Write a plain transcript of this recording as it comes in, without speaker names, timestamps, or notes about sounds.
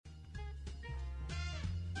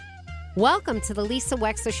Welcome to the Lisa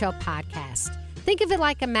Wexler Show podcast. Think of it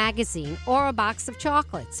like a magazine or a box of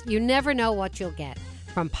chocolates. You never know what you'll get.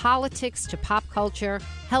 From politics to pop culture,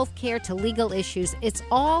 healthcare to legal issues, it's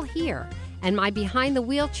all here. And my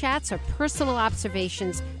behind-the-wheel chats are personal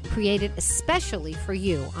observations created especially for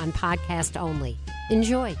you on podcast only.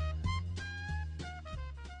 Enjoy.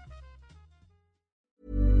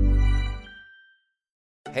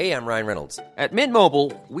 Hey, I'm Ryan Reynolds. At Mint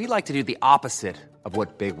Mobile, we like to do the opposite of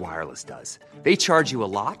what Big Wireless does. They charge you a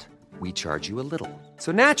lot, we charge you a little.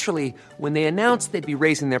 So naturally, when they announced they'd be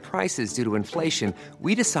raising their prices due to inflation,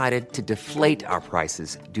 we decided to deflate our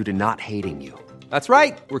prices due to not hating you. That's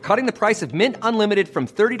right. We're cutting the price of Mint Unlimited from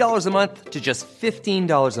 $30 a month to just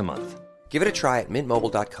 $15 a month. Give it a try at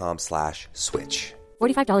mintmobile.com/switch.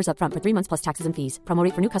 $45 up front for 3 months plus taxes and fees. Promo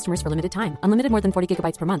rate for new customers for limited time. Unlimited more than 40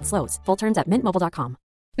 gigabytes per month. Slows full terms at mintmobile.com.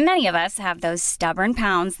 Many of us have those stubborn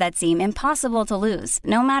pounds that seem impossible to lose,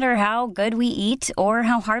 no matter how good we eat or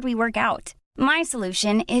how hard we work out. My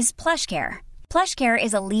solution is PlushCare. PlushCare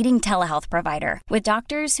is a leading telehealth provider with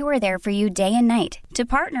doctors who are there for you day and night to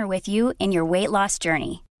partner with you in your weight loss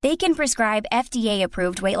journey. They can prescribe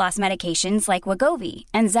FDA-approved weight loss medications like Wegovy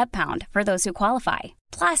and Zepbound for those who qualify.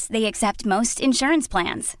 Plus, they accept most insurance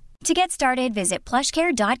plans. To get started, visit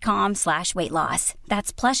plushcare.com/weightloss.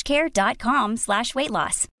 That's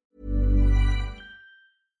plushcare.com/weightloss.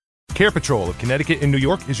 Care Patrol of Connecticut and New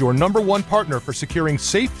York is your #1 partner for securing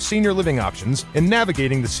safe senior living options and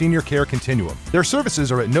navigating the senior care continuum. Their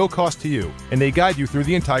services are at no cost to you, and they guide you through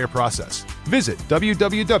the entire process. Visit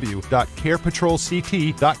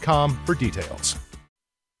www.carepatrolct.com for details.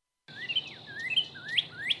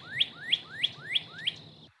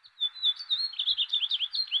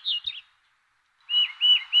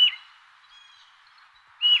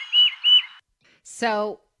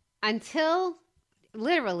 So until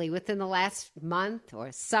literally within the last month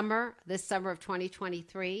or summer, this summer of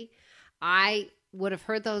 2023, I would have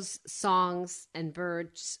heard those songs and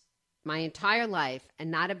birds my entire life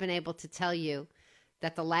and not have been able to tell you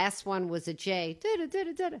that the last one was a jay,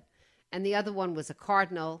 and the other one was a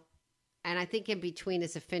cardinal, and I think in between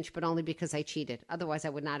is a finch, but only because I cheated. Otherwise, I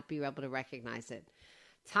would not be able to recognize it.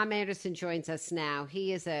 Tom Anderson joins us now.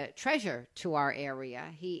 He is a treasure to our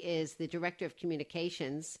area. He is the Director of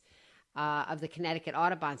Communications of the Connecticut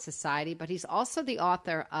Audubon Society, but he's also the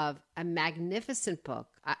author of a magnificent book,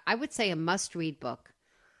 I would say a must-read book,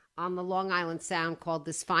 on the Long Island Sound called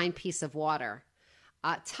This Fine Piece of Water.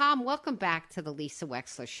 Tom, welcome back to the Lisa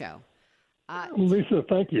Wexler Show. Lisa,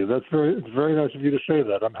 thank you. It's very nice of you to say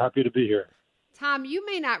that. I'm happy to be here. Tom, you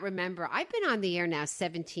may not remember, I've been on the air now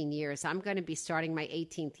 17 years. I'm going to be starting my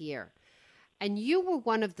 18th year. And you were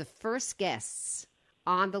one of the first guests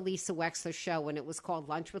on the Lisa Wexler Show when it was called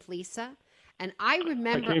Lunch with Lisa. And I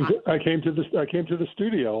remember... I came to the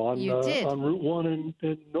studio on Route 1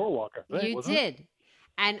 in Norwalk, I think. You did.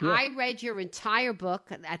 And yeah. I read your entire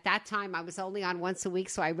book. At that time, I was only on once a week,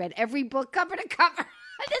 so I read every book cover to cover.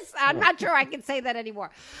 I'm not sure I can say that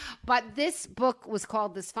anymore. But this book was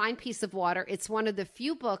called This Fine Piece of Water. It's one of the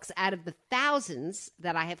few books out of the thousands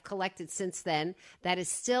that I have collected since then that is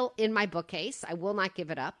still in my bookcase. I will not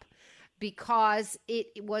give it up because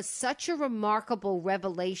it was such a remarkable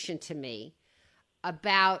revelation to me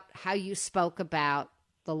about how you spoke about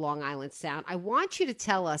the Long Island Sound. I want you to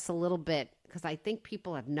tell us a little bit, because I think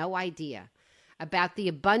people have no idea, about the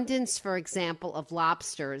abundance, for example, of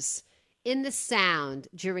lobsters in the Sound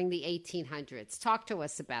during the 1800s. Talk to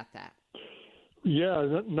us about that.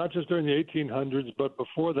 Yeah, not just during the 1800s, but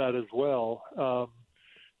before that as well.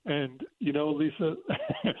 And, Lisa,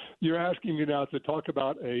 you're asking me now to talk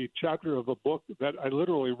about a chapter of a book that I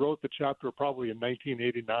literally wrote the chapter probably in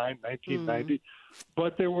 1989, 1990.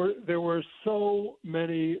 But there were so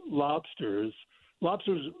many lobsters, not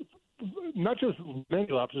just many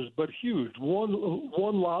lobsters, but huge.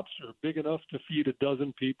 One lobster big enough to feed a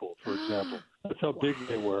dozen people, for example. That's how big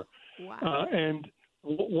they were. Wow. And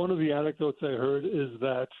one of the anecdotes I heard is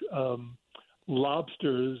that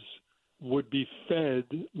lobsters would be fed.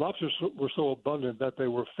 Lobsters were so abundant that they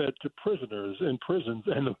were fed to prisoners in prisons,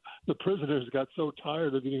 and the prisoners got so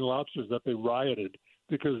tired of eating lobsters that they rioted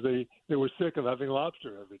because they were sick of having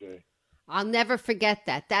lobster every day. I'll never forget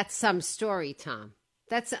that. That's some story, Tom.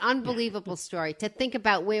 That's an unbelievable story to think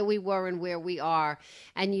about where we were and where we are.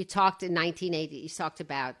 And you talked in 1980, you talked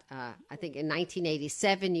about, I think in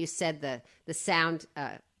 1987, you said the Sound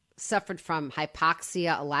suffered from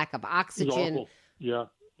hypoxia, a lack of oxygen. Awful. Yeah.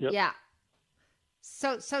 Yep. Yeah.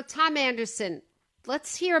 So Tom Anderson,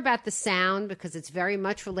 let's hear about the Sound because it's very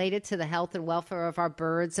much related to the health and welfare of our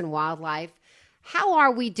birds and wildlife. How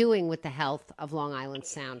are we doing with the health of Long Island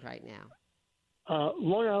Sound right now?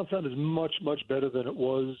 Long Island Sound is much, much better than it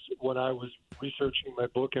was when I was researching my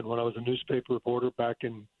book and when I was a newspaper reporter back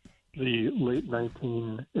in the late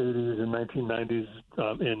 1980s and 1990s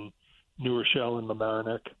in New Rochelle and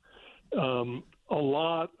Mamaroneck. A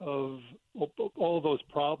lot of all of those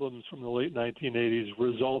problems from the late 1980s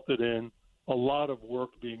resulted in a lot of work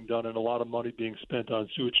being done and a lot of money being spent on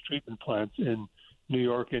sewage treatment plants in New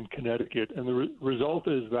York and Connecticut. And the result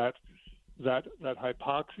is that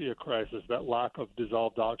hypoxia crisis, that lack of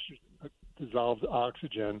dissolved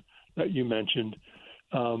oxygen that you mentioned,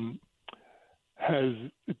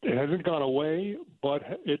 it hasn't gone away, but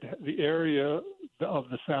the area of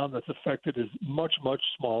the sound that's affected is much, much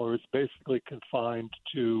smaller. It's basically confined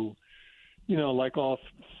to, like off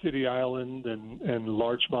City Island and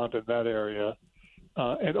Larchmont and that area.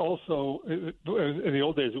 And also, in the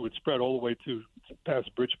old days, it would spread all the way to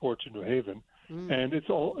past Bridgeport to New Haven. And it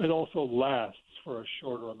also lasts for a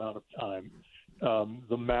shorter amount of time.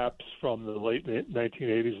 The maps from the late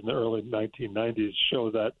 1980s and the early 1990s show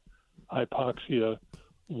that hypoxia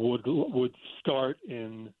would start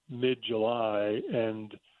in mid-July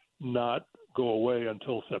and not go away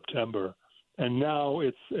until September. And now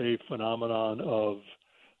it's a phenomenon of,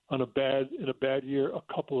 in a bad year, a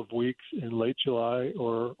couple of weeks in late July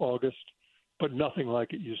or August, but nothing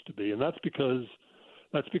like it used to be. And that's because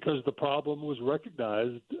the problem was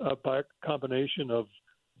recognized by a combination of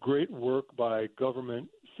great work by government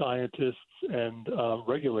scientists and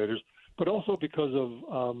regulators, but also because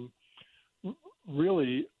of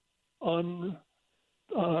really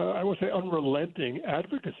unrelenting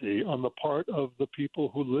advocacy on the part of the people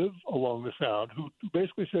who live along the Sound, who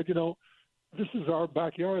basically said, this is our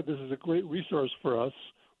backyard. This is a great resource for us.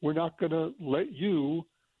 We're not going to let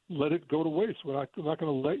it go to waste. We're not going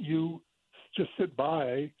to let you just sit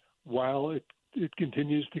by while it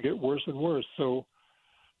continues to get worse and worse. So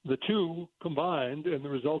the two combined, and the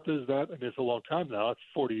result is that, and it's a long time now, it's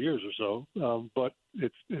 40 years or so, but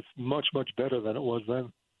it's much, much better than it was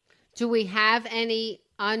then. Do we have any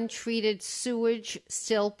untreated sewage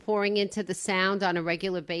still pouring into the Sound on a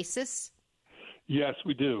regular basis? Yes,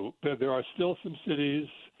 we do. There are still some cities,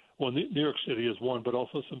 well, New York City is one, but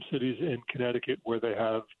also some cities in Connecticut where they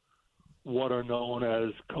have what are known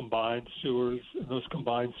as combined sewers. And those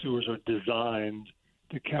combined sewers are designed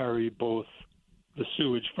to carry both the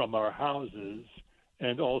sewage from our houses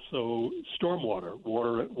and also stormwater,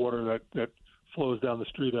 water that flows down the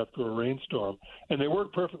street after a rainstorm. And they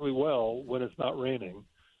work perfectly well when it's not raining.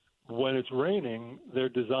 When it's raining, they're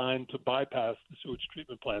designed to bypass the sewage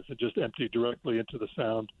treatment plants and just empty directly into the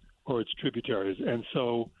Sound or its tributaries. And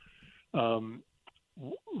so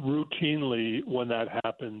routinely when that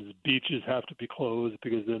happens, beaches have to be closed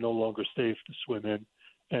because they're no longer safe to swim in.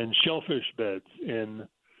 And shellfish beds in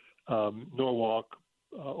Norwalk,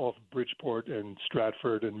 off Bridgeport and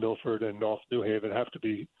Stratford and Milford and off New Haven have to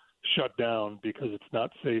be shut down because it's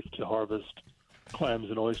not safe to harvest clams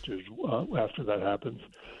and oysters after that happens.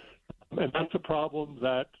 And that's a problem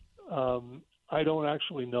that I don't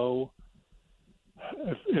actually know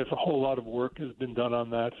if a whole lot of work has been done on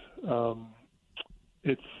that.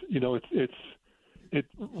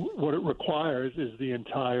 What it requires is the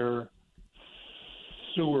entire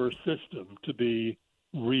sewer system to be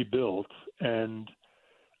rebuilt, and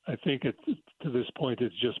I think to this point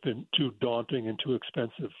it's just been too daunting and too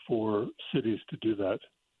expensive for cities to do that.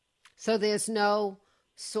 So there's no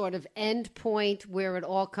sort of end point where it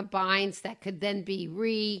all combines that could then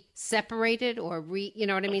be separated or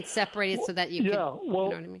separated so that you well, you know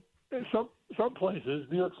what I mean? Some places,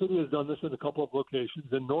 New York City has done this in a couple of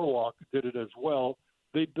locations, and Norwalk did it as well.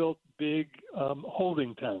 They built big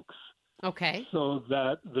holding tanks. Okay. So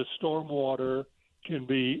that the stormwater can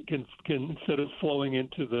instead of flowing in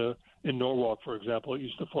Norwalk, for example, it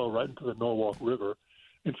used to flow right into the Norwalk River.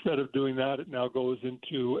 Instead of doing that, it now goes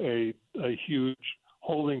into a huge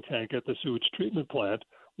holding tank at the sewage treatment plant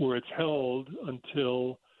where it's held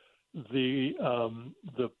until the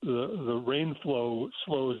rain flow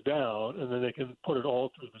slows down, and then they can put it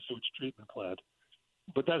all through the sewage treatment plant.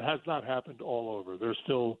 But that has not happened all over. There's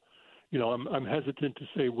still, I'm hesitant to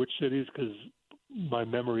say which cities because my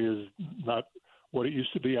memory is not what it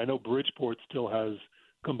used to be. I know Bridgeport still has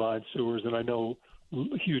combined sewers, and I know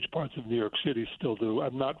huge parts of New York City still do.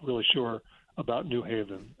 I'm not really sure about New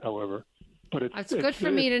Haven, however. But it's good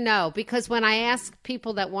for me to know, because when I ask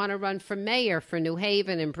people that want to run for mayor for New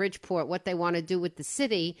Haven and Bridgeport what they want to do with the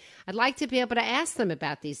city, I'd like to be able to ask them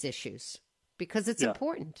about these issues because it's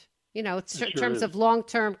important. It's in terms of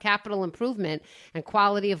long-term capital improvement and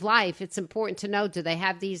quality of life. It's important to know, do they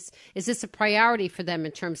have these? Is this a priority for them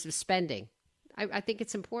in terms of spending? I think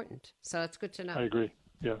it's important. So it's good to know. I agree.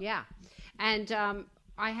 Yeah. Yeah. And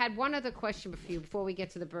I had one other question for you before we get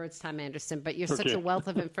to the birds, Tom Anderson, but you're such a wealth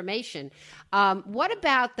of information. What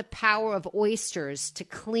about the power of oysters to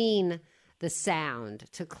clean the sound,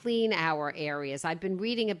 to clean our areas? I've been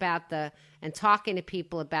reading about and talking to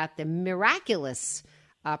people about the miraculous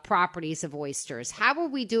properties of oysters. How are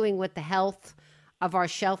we doing with the health of our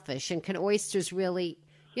shellfish? And can oysters really,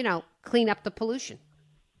 clean up the pollution?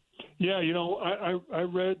 Yeah, I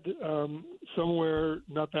read somewhere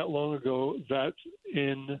not that long ago that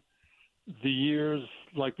in the years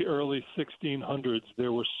like the early 1600s,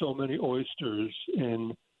 there were so many oysters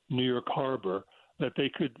in New York Harbor that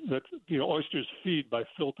oysters feed by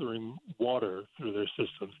filtering water through their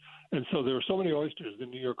systems. And so there were so many oysters in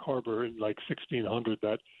New York Harbor in like 1600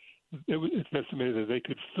 that it's estimated that they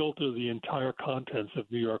could filter the entire contents of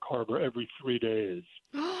New York Harbor every 3 days.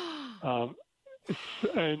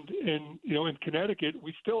 And in Connecticut,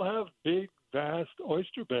 we still have big, vast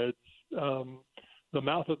oyster beds. The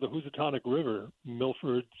mouth of the Housatonic River,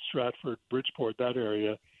 Milford, Stratford, Bridgeport, that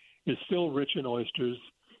area, is still rich in oysters.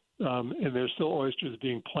 And there's still oysters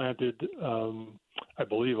being planted, I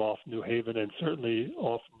believe, off New Haven and certainly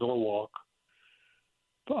off Norwalk.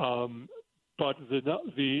 But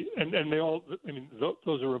they all,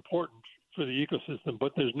 those are important for the ecosystem,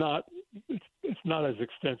 but it's not as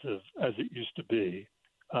extensive as it used to be.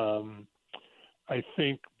 I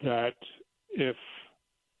think that if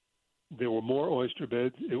there were more oyster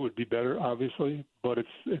beds, it would be better, obviously, but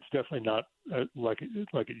it's definitely not like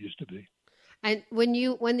it used to be. And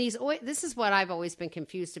this is what I've always been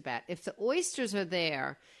confused about. If the oysters are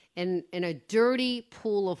there in a dirty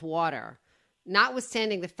pool of water,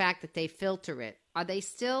 notwithstanding the fact that they filter it, are they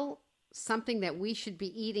still something that we should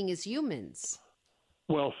be eating as humans?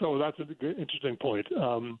 Well, so that's an interesting point.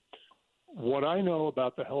 What I know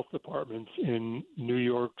about the health departments in New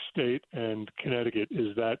York State and Connecticut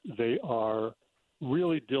is that they are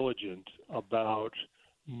really diligent about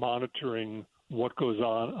monitoring what goes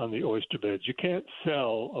on the oyster beds. You can't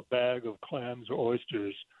sell a bag of clams or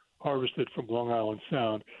oysters harvested from Long Island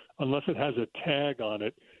Sound unless it has a tag on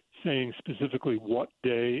it saying specifically what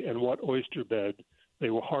day and what oyster bed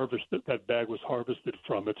that bag was harvested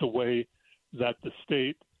from. It's a way that the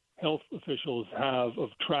state health officials have of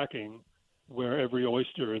tracking where every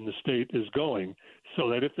oyster in the state is going, so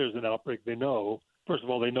that if there's an outbreak, they know. First of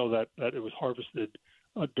all, they know that it was harvested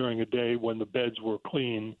during a day when the beds were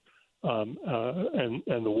clean and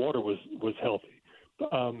the water was healthy.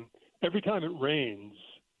 Every time it rains,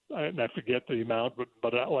 and I forget the amount,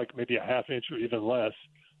 but like maybe a half inch or even less,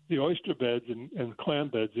 the oyster beds and clam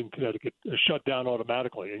beds in Connecticut are shut down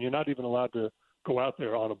automatically, and you're not even allowed to go out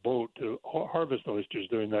there on a boat to harvest oysters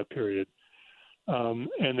during that period.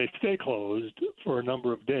 And they stay closed for a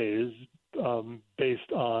number of days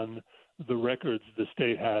based on the records the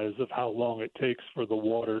state has of how long it takes for the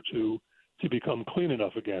water to become clean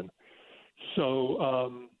enough again. So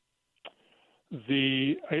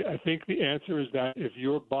I think the answer is that if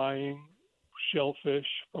you're buying shellfish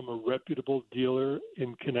from a reputable dealer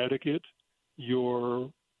in Connecticut,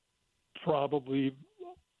 you're probably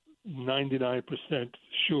 99%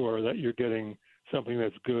 sure that you're getting something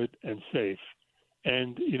that's good and safe.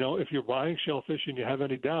 And, if you're buying shellfish and you have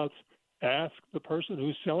any doubts, ask the person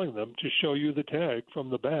who's selling them to show you the tag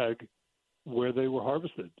from the bag where they were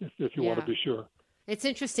harvested, if you want to be sure. It's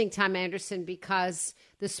interesting, Tom Anderson, because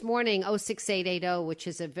this morning, 06880, which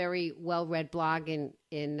is a very well-read blog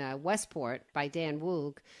in Westport by Dan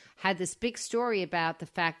Woog, had this big story about the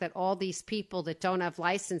fact that all these people that don't have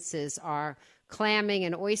licenses are clamming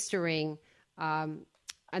and oystering on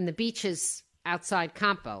the beaches outside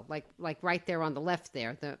Campo, like right there on the left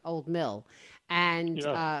there, the old mill. And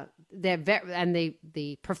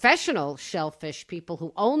the professional shellfish people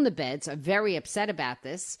who own the beds are very upset about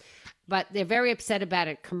this, but they're very upset about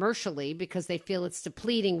it commercially because they feel it's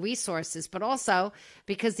depleting resources, but also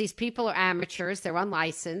because these people are amateurs, they're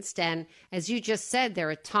unlicensed, and as you just said, there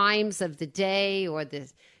are times of the day or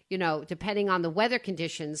depending on the weather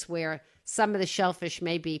conditions where some of the shellfish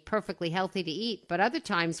may be perfectly healthy to eat, but other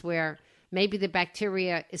times where maybe the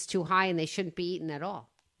bacteria is too high and they shouldn't be eaten at all,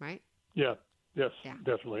 right? Yeah. Yes,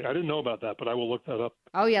 definitely. I didn't know about that, but I will look that up.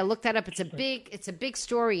 Oh yeah, look that up. It's a big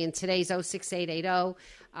story in today's 06880,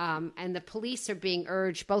 and the police are being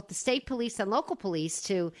urged, both the state police and local police,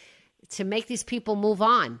 to make these people move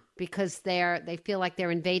on because they feel like they're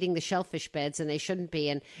invading the shellfish beds and they shouldn't be.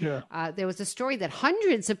 And there was a story that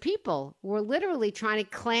hundreds of people were literally trying to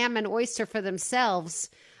clam an oyster for themselves.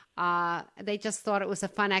 They just thought it was a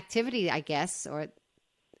fun activity, I guess, or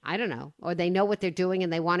I don't know, or they know what they're doing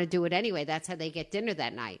and they want to do it anyway. That's how they get dinner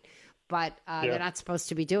that night. but they're not supposed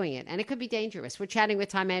to be doing it. And it could be dangerous. We're chatting with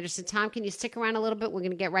Tom Anderson. Tom, can you stick around a little bit? We're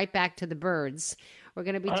going to get right back to the birds. We're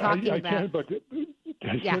going to be talking I about... can, but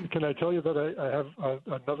can I tell you that I have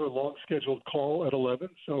another long scheduled call at 11?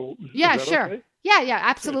 So yeah, is that sure. Okay? Yeah,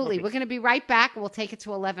 absolutely. Okay. We're going to be right back. We'll take it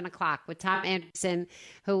to 11 o'clock with Tom Anderson,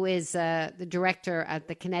 who is the director at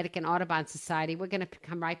the Connecticut Audubon Society. We're going to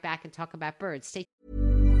come right back and talk about birds. Stay.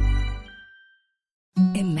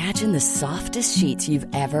 Imagine the softest sheets you've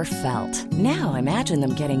ever felt. Now imagine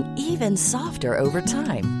them getting even softer over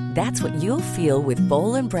time. That's what you'll feel with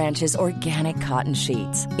Boll & Branch's organic cotton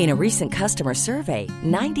sheets. In a recent customer survey,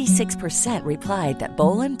 96% replied that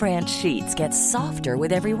Boll & Branch sheets get softer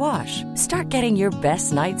with every wash. Start getting your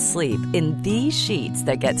best night's sleep in these sheets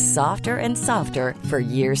that get softer and softer for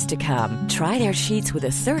years to come. Try their sheets with a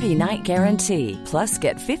 30-night guarantee. Plus,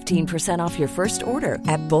 get 15% off your first order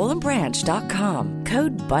at bollandbranch.com.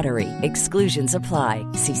 Code BUTTERY. Exclusions apply.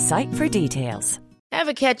 See site for details.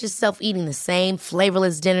 Ever catch yourself eating the same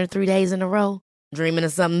flavorless dinner 3 days in a row? Dreaming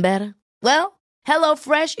of something better? Well,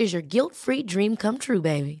 HelloFresh is your guilt-free dream come true,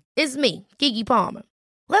 baby. It's me, Keke Palmer.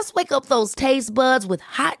 Let's wake up those taste buds with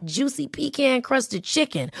hot, juicy pecan-crusted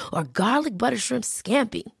chicken or garlic butter shrimp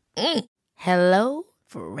scampi. Hello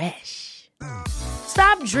Fresh.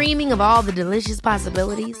 Stop dreaming of all the delicious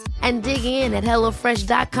possibilities and dig in at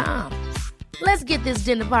HelloFresh.com. Let's get this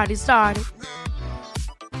dinner party started.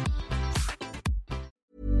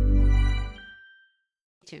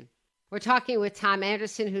 We're talking with Tom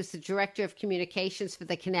Anderson, who's the Director of Communications for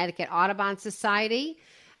the Connecticut Audubon Society,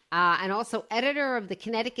 and also editor of the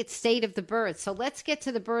Connecticut State of the Birds. So let's get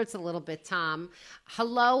to the birds a little bit, Tom.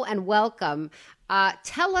 Hello and welcome.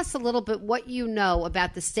 Tell us a little bit what you know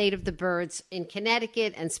about the state of the birds in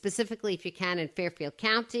Connecticut, and specifically, if you can, in Fairfield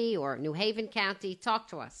County or New Haven County. Talk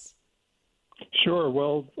to us. Sure.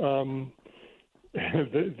 Well, the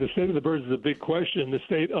state of the birds is a big question. The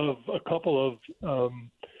state of a couple of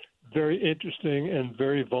very interesting and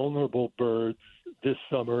very vulnerable birds this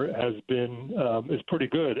summer is pretty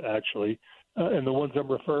good, actually. And the ones I'm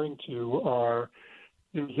referring to are,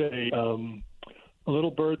 there's a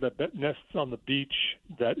little bird that nests on the beach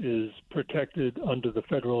that is protected under the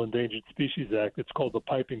Federal Endangered Species Act. It's called the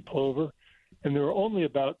piping plover. And there are only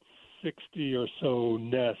about 60 or so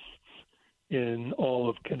nests in all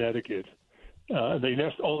of Connecticut. They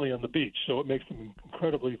nest only on the beach, so it makes them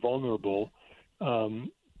incredibly vulnerable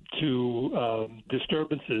to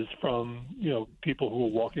disturbances from, people who are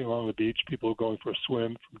walking along the beach, people who are going for a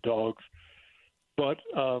swim, from dogs. But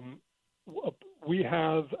we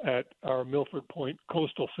have at our Milford Point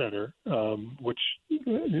Coastal Center, which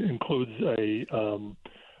includes a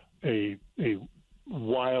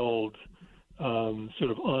wild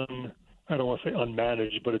sort of I don't want to say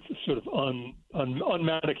unmanaged, but it's a sort of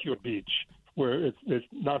unmanicured beach where it's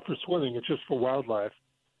not for swimming, it's just for wildlife.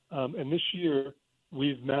 And this year,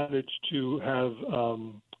 we've managed to have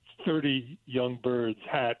 30 young birds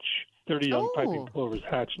hatch, 30 young piping plovers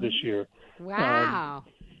hatch this year. Wow.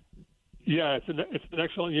 Yeah, it's an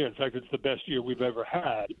excellent year. In fact, it's the best year we've ever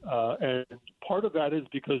had. And part of that is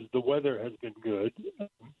because the weather has been good.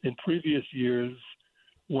 In previous years,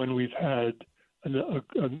 when we've had a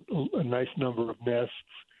nice number of nests,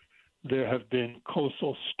 there have been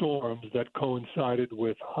coastal storms that coincided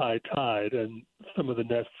with high tide, and some of the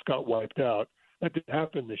nests got wiped out. That didn't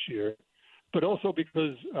happen this year, but also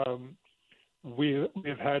because we've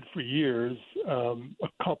had for years a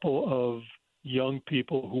couple of young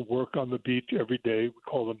people who work on the beach every day. We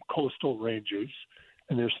call them coastal rangers,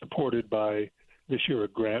 and they're supported by, this year, a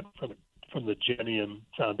grant from the Genium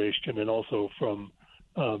Foundation and also from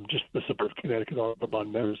just the support of Connecticut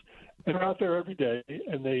Audubon members. And they're out there every day,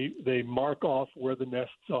 and they mark off where the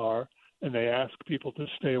nests are, and they ask people to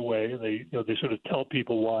stay away. And they sort of tell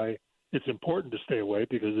people why it's important to stay away,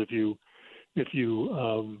 because if you get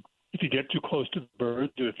too close to the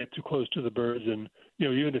birds, or if you get too close to the birds, and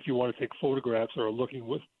even if you want to take photographs or are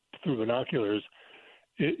looking through binoculars,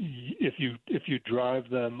 if you drive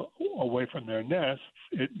them away from their nests,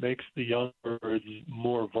 it makes the young birds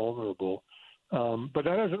more vulnerable. But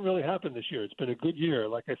that hasn't really happened this year. It's been a good year,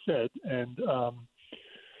 like I said, and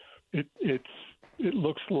it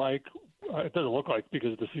looks like, it doesn't look like,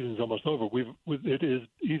 because the season's almost over. It is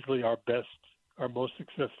easily our most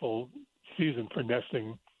successful season for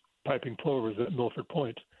nesting piping plovers at Milford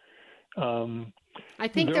Point. I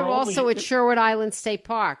think they're also at Sherwood Island State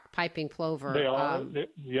Park, piping plover. They are.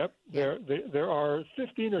 Yep. Yeah. There are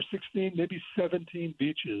 15 or 16, maybe 17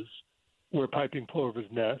 beaches where piping plovers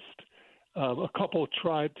nest. A couple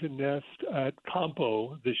tried to nest at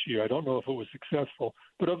Campo this year. I don't know if it was successful,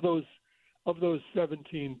 but of those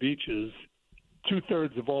 17 beaches,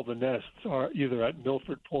 2/3 of all the nests are either at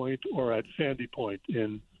Milford Point or at Sandy Point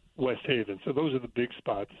in West Haven. So those are the big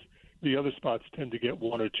spots. The other spots tend to get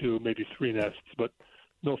 1 or 2, maybe 3 nests, but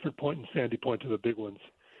Milford Point and Sandy Point are the big ones.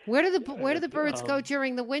 Where do the birds go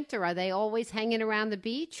during the winter? Are they always hanging around the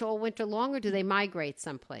beach all winter long, or do they migrate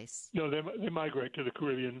someplace? No, they migrate to the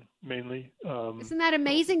Caribbean mainly. Isn't that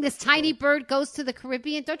amazing? This tiny bird goes to the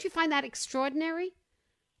Caribbean. Don't you find that extraordinary?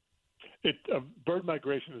 Bird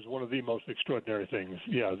migration is one of the most extraordinary things.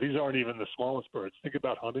 Yeah, these aren't even the smallest birds. Think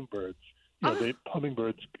about hummingbirds.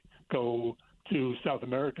 Hummingbirds go to South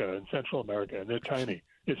America and Central America, and they're tiny.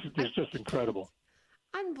 It's just incredible.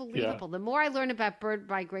 Unbelievable. Yeah. The more I learn about bird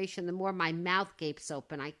migration, the more my mouth gapes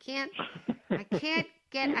open. I can't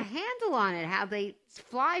get a handle on it, how they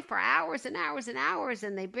fly for hours and hours and hours,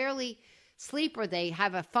 and they barely sleep, or they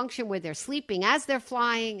have a function where they're sleeping as they're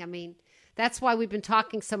flying. I mean, that's why we've been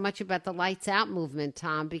talking so much about the Lights Out movement,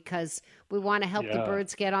 Tom, because we want to help the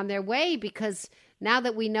birds get on their way, because now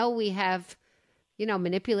that we know we have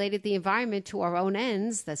manipulated the environment to our own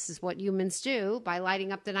ends. This is what humans do. By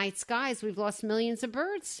lighting up the night skies, we've lost millions of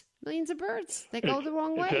birds. They go the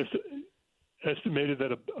wrong way. It's estimated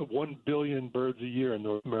that 1 billion birds a year in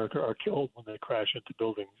North America are killed when they crash into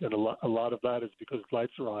buildings. And a lot of that is because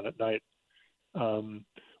lights are on at night.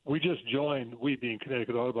 We being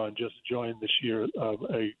Connecticut Audubon, just joined this year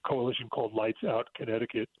a coalition called Lights Out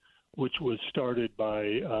Connecticut, which was started by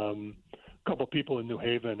a couple people in New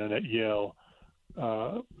Haven and at Yale,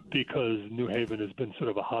 because New Haven has been sort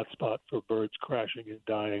of a hot spot for birds crashing and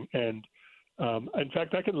dying. And in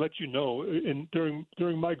fact, I can let you know,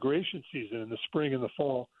 during migration season in the spring and the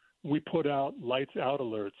fall, we put out lights out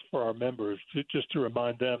alerts for our members just to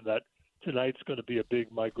remind them that tonight's going to be a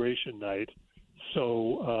big migration night.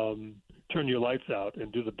 So turn your lights out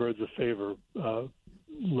and do the birds a favor.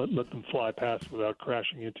 Let them fly past without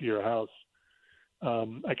crashing into your house.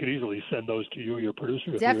 I could easily send those to you, your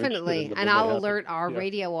producer. Definitely. And I'll alert our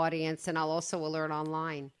radio audience, and I'll also alert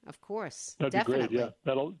online, of course. That'd Definitely. be great,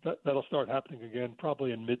 yeah. That'll start happening again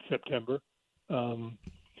probably in mid-September.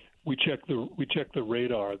 We check the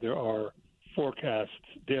radar. There are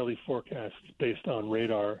daily forecasts based on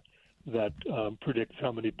radar that predicts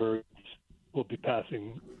how many birds will be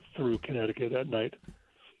passing through Connecticut at night.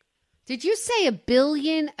 Did you say 1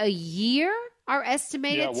 billion a year are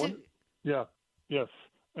estimated? Yes,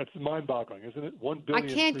 that's mind-boggling, isn't it? 1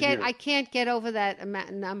 billion. I can't get over that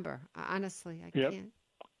number. Honestly, I can't.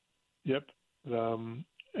 Yep.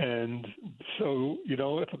 And so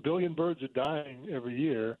if 1 billion birds are dying every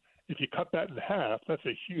year, if you cut that in half, that's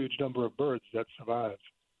a huge number of birds that survive.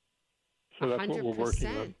 So that's 100%. What we're working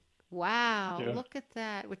on. Wow, Look at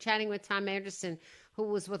that. We're chatting with Tom Anderson, who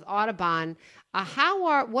was with Audubon.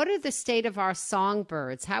 What are the state of our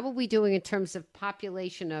songbirds? How are we doing in terms of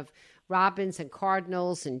population of robins and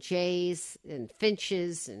cardinals and jays and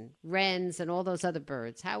finches and wrens and all those other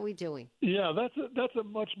birds? How are we doing? Yeah, that's a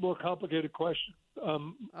much more complicated question.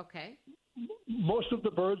 Okay. Most of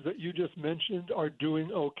the birds that you just mentioned are doing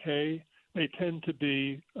okay. They tend to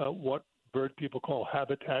be what bird people call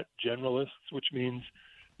habitat generalists, which means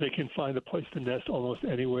they can find a place to nest almost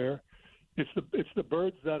anywhere. It's the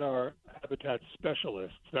birds that are habitat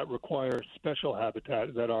specialists that require special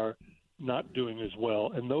habitat that are not doing as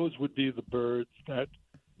well. And those would be the birds that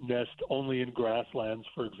nest only in grasslands,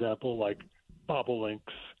 for example, like bobolinks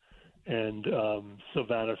and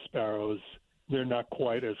savanna sparrows. They're not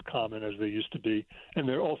quite as common as they used to be. And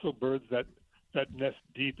there are also birds that nest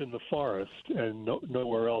deep in the forest and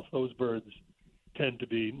nowhere else. Those birds tend to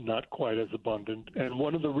be not quite as abundant. And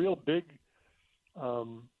one of the real big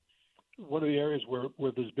one of the areas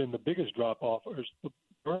where there's been the biggest drop-off is the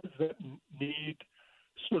birds that need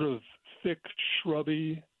sort of thick,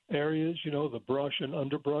 shrubby areas, the brush and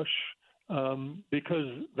underbrush, because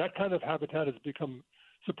that kind of habitat has become,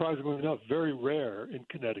 surprisingly enough, very rare in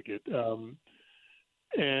Connecticut.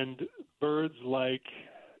 And birds like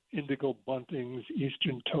indigo buntings,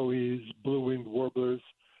 eastern towhees, blue-winged warblers,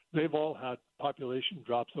 they've all had population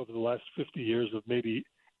drops over the last 50 years of maybe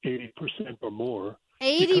 80% or more.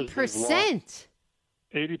 80%?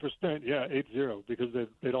 80%, yeah, 80, because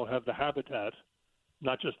they don't have the habitat,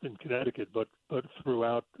 not just in Connecticut, but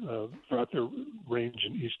throughout their range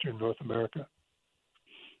in eastern North America.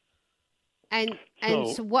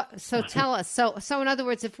 So tell us. So in other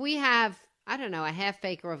words, if we have, I don't know, a half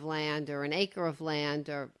acre of land or an acre of land,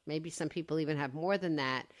 or maybe some people even have more than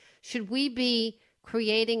that, should we be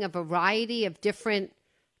creating a variety of different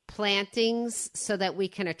plantings so that we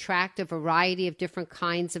can attract a variety of different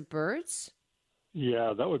kinds of birds?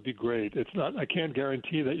 Yeah, that would be great. I can't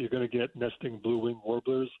guarantee that you're going to get nesting blue-winged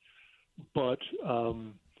warblers, but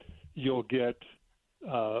you'll get,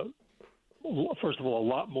 first of all, a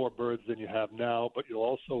lot more birds than you have now, but you'll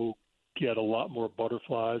also get a lot more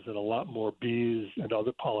butterflies and a lot more bees and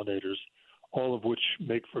other pollinators, all of which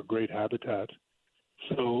make for great habitat.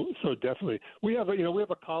 So definitely, we have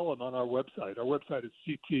a column on our website. Our website is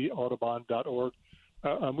ctaudubon.org.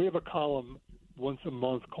 We have a column once a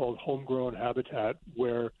month called Homegrown Habitat,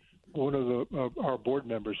 where one of our board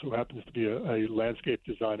members, who happens to be a landscape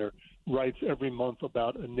designer, writes every month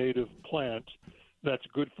about a native plant that's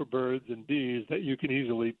good for birds and bees that you can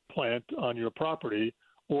easily plant on your property,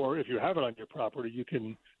 or if you have it on your property, you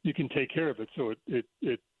can take care of it so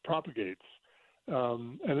it propagates.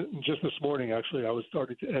 And just this morning, actually, I was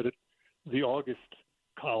starting to edit the August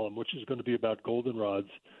column, which is going to be about goldenrods.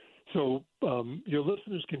 So your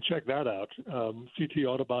listeners can check that out,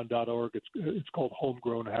 ctaudubon.org. It's called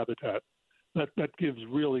Homegrown Habitat. That gives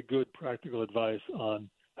really good practical advice on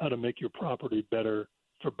how to make your property better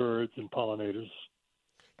for birds and pollinators.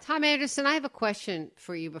 Tom Anderson, I have a question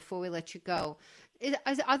for you before we let you go.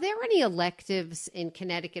 Are there any electives in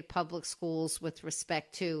Connecticut public schools with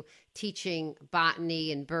respect to teaching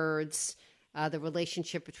botany and birds, the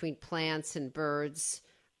relationship between plants and birds?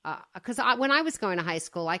 Because when I was going to high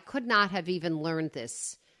school, I could not have even learned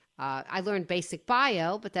this. I learned basic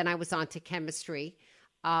bio, but then I was on to chemistry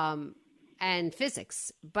and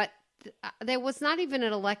physics. But there was not even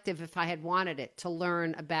an elective, if I had wanted it, to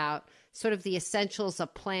learn about sort of the essentials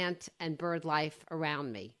of plant and bird life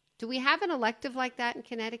around me. Do we have an elective like that in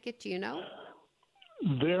Connecticut? Do you know?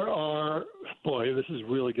 There are. Boy, this is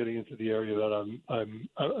really getting into the area that I'm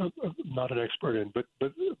not an expert in.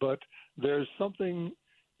 But there's something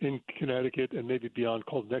in Connecticut and maybe beyond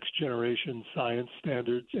called Next Generation Science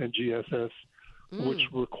Standards, NGSS, which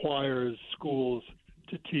requires schools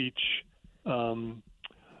to teach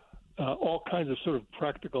all kinds of sort of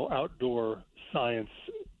practical outdoor science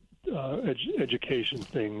education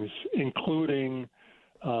things, including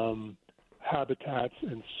habitats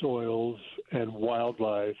and soils and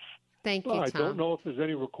wildlife. Thank you, Tom. I don't know if there's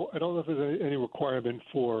any requirement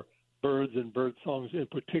for birds and bird songs in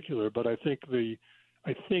particular, but I think the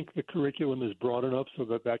curriculum is broad enough so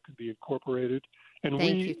that could be incorporated. And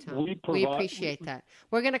Thank you, Tom. We appreciate that.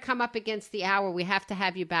 We're going to come up against the hour. We have to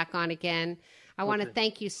have you back on again. I want to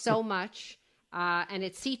thank you so much. And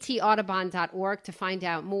it's ctaudubon.org to find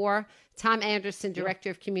out more. Tom Anderson, Director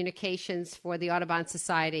of Communications for the Audubon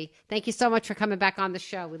Society. Thank you so much for coming back on the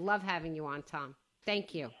show. We love having you on, Tom.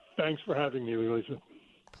 Thank you. Thanks for having me, Lisa.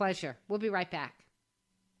 Pleasure. We'll be right back.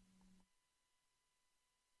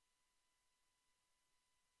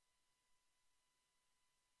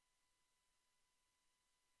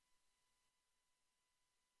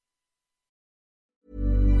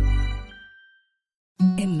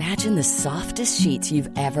 Imagine the softest sheets you've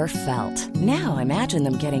ever felt. Now imagine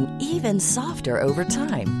them getting even softer over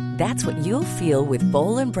time. That's what you'll feel with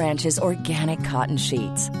Boll & Branch's organic cotton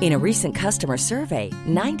sheets. In a recent customer survey,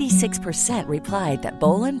 96% replied that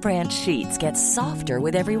Boll & Branch sheets get softer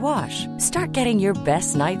with every wash. Start getting your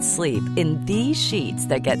best night's sleep in these sheets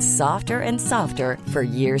that get softer and softer for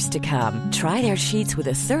years to come. Try their sheets with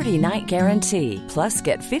a 30-night guarantee. Plus,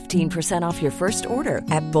 get 15% off your first order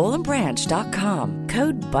at bollandbranch.com.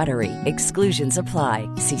 Code BUTTERY. Exclusions apply.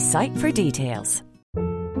 See site for details.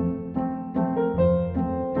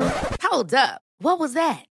 Hold up. What was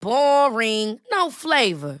that? Boring. No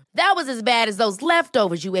flavor. That was as bad as those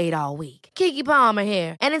leftovers you ate all week. Keke Palmer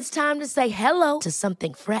here, and it's time to say hello to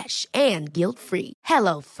something fresh and guilt-free.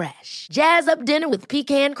 HelloFresh. Jazz up dinner with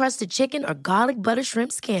pecan-crusted chicken or garlic butter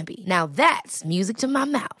shrimp scampi. Now that's music to my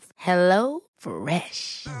mouth.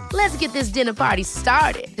 HelloFresh. Let's get this dinner party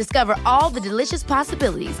started. Discover all the delicious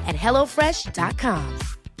possibilities at HelloFresh.com.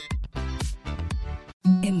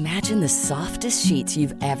 Imagine the softest sheets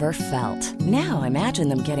you've ever felt. Now imagine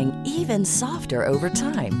them getting even softer over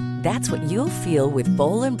time. That's what you'll feel with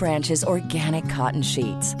Boll & Branch's organic cotton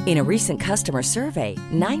sheets. In a recent customer survey,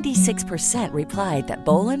 96% replied that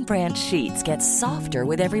Boll & Branch sheets get softer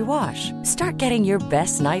with every wash. Start getting your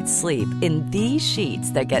best night's sleep in these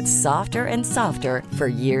sheets that get softer and softer for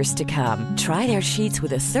years to come. Try their sheets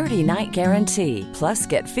with a 30-night guarantee. Plus,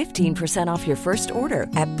 get 15% off your first order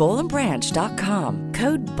at bollandbranch.com.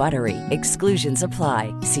 Code BUTTERY. Exclusions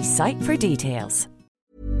apply. See site for details.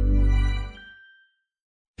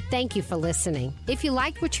 Thank you for listening. If you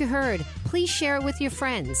liked what you heard, please share it with your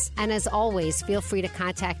friends. And as always, feel free to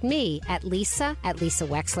contact me at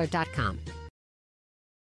lisa@lisawexler.com.